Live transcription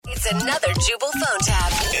It's another Jubal phone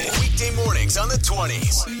tab. Weekday mornings on the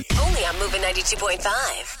 20s. Only on Moving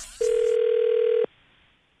 92.5.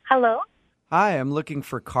 Hello, Hi, I'm looking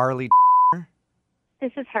for Carly.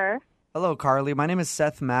 this is her. Hello, Carly. My name is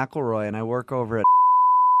Seth McElroy, and I work over at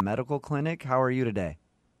Medical Clinic. How are you today?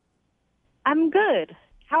 I'm good.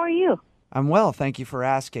 How are you? I'm well, thank you for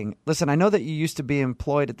asking. Listen, I know that you used to be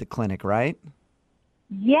employed at the clinic, right?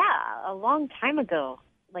 Yeah, a long time ago,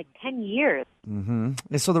 like 10 years. Mm-hmm.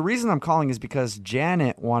 And so the reason I'm calling is because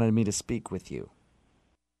Janet wanted me to speak with you.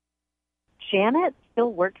 Janet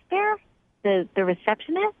still works there? The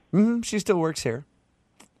receptionist? Mm-hmm. She still works here.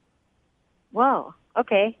 Whoa,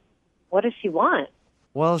 okay. What does she want?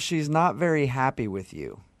 Well, she's not very happy with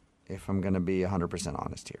you, if I'm going to be 100%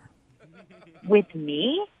 honest here. With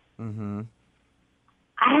me? Mm-hmm.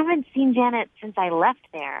 I haven't seen Janet since I left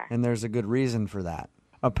there. And there's a good reason for that.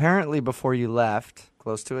 Apparently, before you left,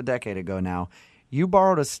 close to a decade ago now, you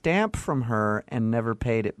borrowed a stamp from her and never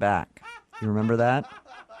paid it back. You remember that?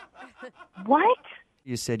 What?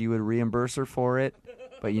 You said you would reimburse her for it,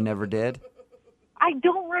 but you never did? I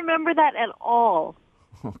don't remember that at all.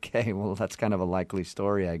 Okay, well, that's kind of a likely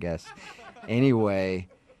story, I guess. Anyway,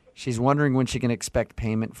 she's wondering when she can expect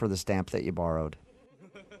payment for the stamp that you borrowed.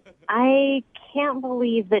 I can't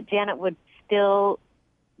believe that Janet would still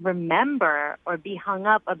remember or be hung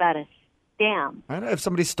up about a stamp. I know if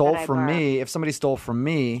somebody stole That I from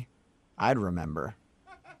me, I'd remember.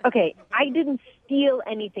 Okay, I didn't steal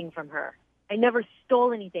anything from her. I never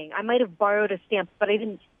stole anything. I might have borrowed a stamp, but I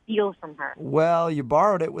didn't steal from her. Well, you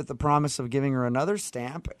borrowed it with the promise of giving her another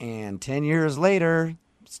stamp, and 10 years later,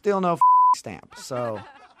 still no stamp. So,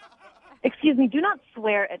 Excuse me, do not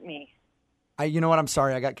swear at me. you know what? I'm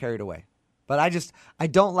sorry. I got carried away. But I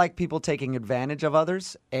don't like people taking advantage of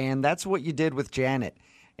others, and that's what you did with Janet.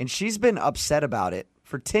 And she's been upset about it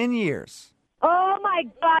for 10 years. Oh, my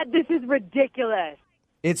God, this is ridiculous.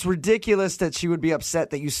 It's ridiculous that she would be upset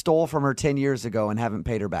that you stole from her 10 years ago and haven't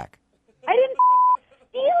paid her back. I didn't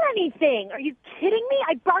steal anything. Are you kidding me?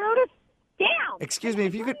 I borrowed a stamp. Excuse me,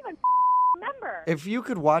 if you could I don't even remember. if you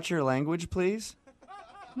could watch your language, please.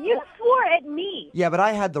 You swore at me. Yeah, but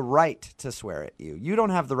I had the right to swear at you. You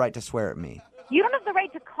don't have the right to swear at me. You don't have the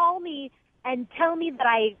right to call me and tell me that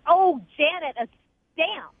I owe Janet a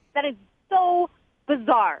stamp. That is so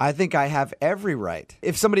bizarre. I think I have every right.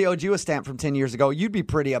 If somebody owed you a stamp from 10 years ago, you'd be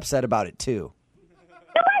pretty upset about it too.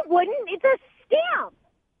 No, I wouldn't. It's a stamp.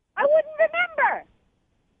 I wouldn't remember.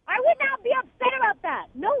 I would not be upset about that.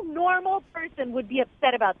 No normal person would be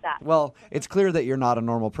upset about that. Well, it's clear that you're not a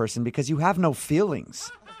normal person because you have no feelings.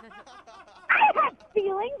 I have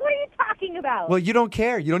feelings. What are you talking about? Well, you don't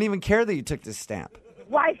care. You don't even care that you took this stamp.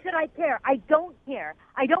 Why should I care? I don't care.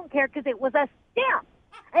 I don't care because it was a stamp.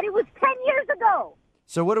 And it was 10 years ago.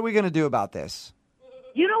 So what are we going to do about this?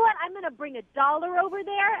 You know what? I'm going to bring $1 over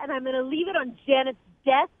there, and I'm going to leave it on Janet's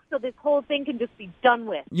desk so this whole thing can just be done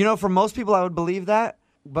with. You know, for most people, I would believe that.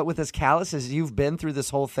 But with as callous as you've been through this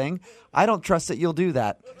whole thing, I don't trust that you'll do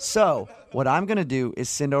that. So what I'm going to do is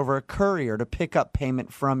send over a courier to pick up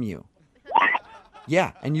payment from you. What?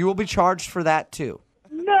 Yeah, and you will be charged for that too.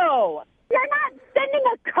 No. You're not sending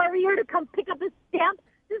a courier to come pick up a stamp.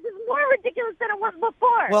 This is more ridiculous than it was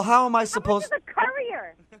before. Well, how am I supposed How much is a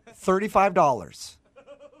courier? $35.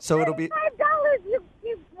 So it'll be $35?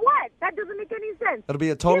 You what? That doesn't make any sense. it'll be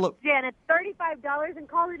a total of Give Janet $35 and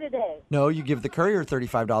call it a day. No, you give the courier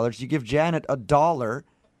 $35. You give Janet $1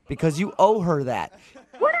 because you owe her that.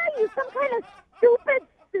 What are you, some kind of stupid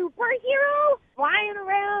superhero? Flying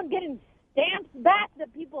around getting stamps back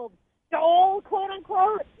that people stole, quote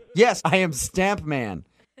unquote? Yes, I am Stamp Man.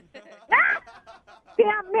 Ah!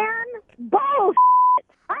 Stamp man? Bullshit!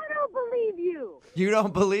 I don't believe you. You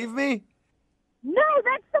don't believe me? No,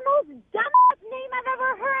 that's the most dumbass name I've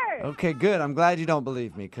ever heard. Okay, good. I'm glad you don't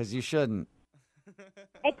believe me because you shouldn't.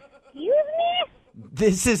 Excuse me?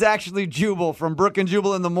 This is actually Jubal from Brook and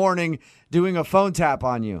Jubal in the Morning doing a phone tap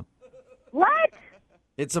on you. What?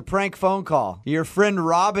 It's a prank phone call. Your friend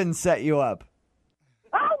Robin set you up.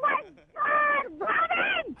 Oh my God,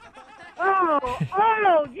 Robin!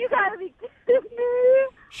 Oh, you gotta be kidding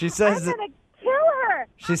me. She says I'm that gonna kill her.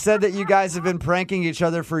 she said that you guys have been pranking each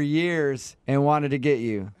other for years and wanted to get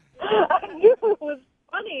you. I knew it was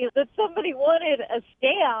funny that somebody wanted a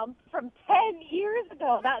stamp from 10 years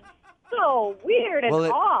ago. That's so weird and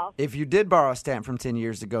off. If you did borrow a stamp from 10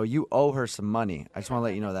 years ago, you owe her some money. I just want to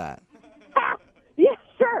let you know that. Yeah,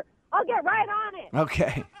 sure. I'll get right on it.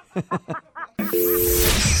 Okay.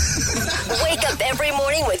 Wake up every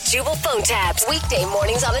morning with Jubal phone tabs. Weekday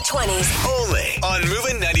mornings on the 20s. Only on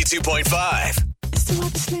Moving 92.5. Still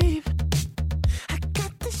up to sleep.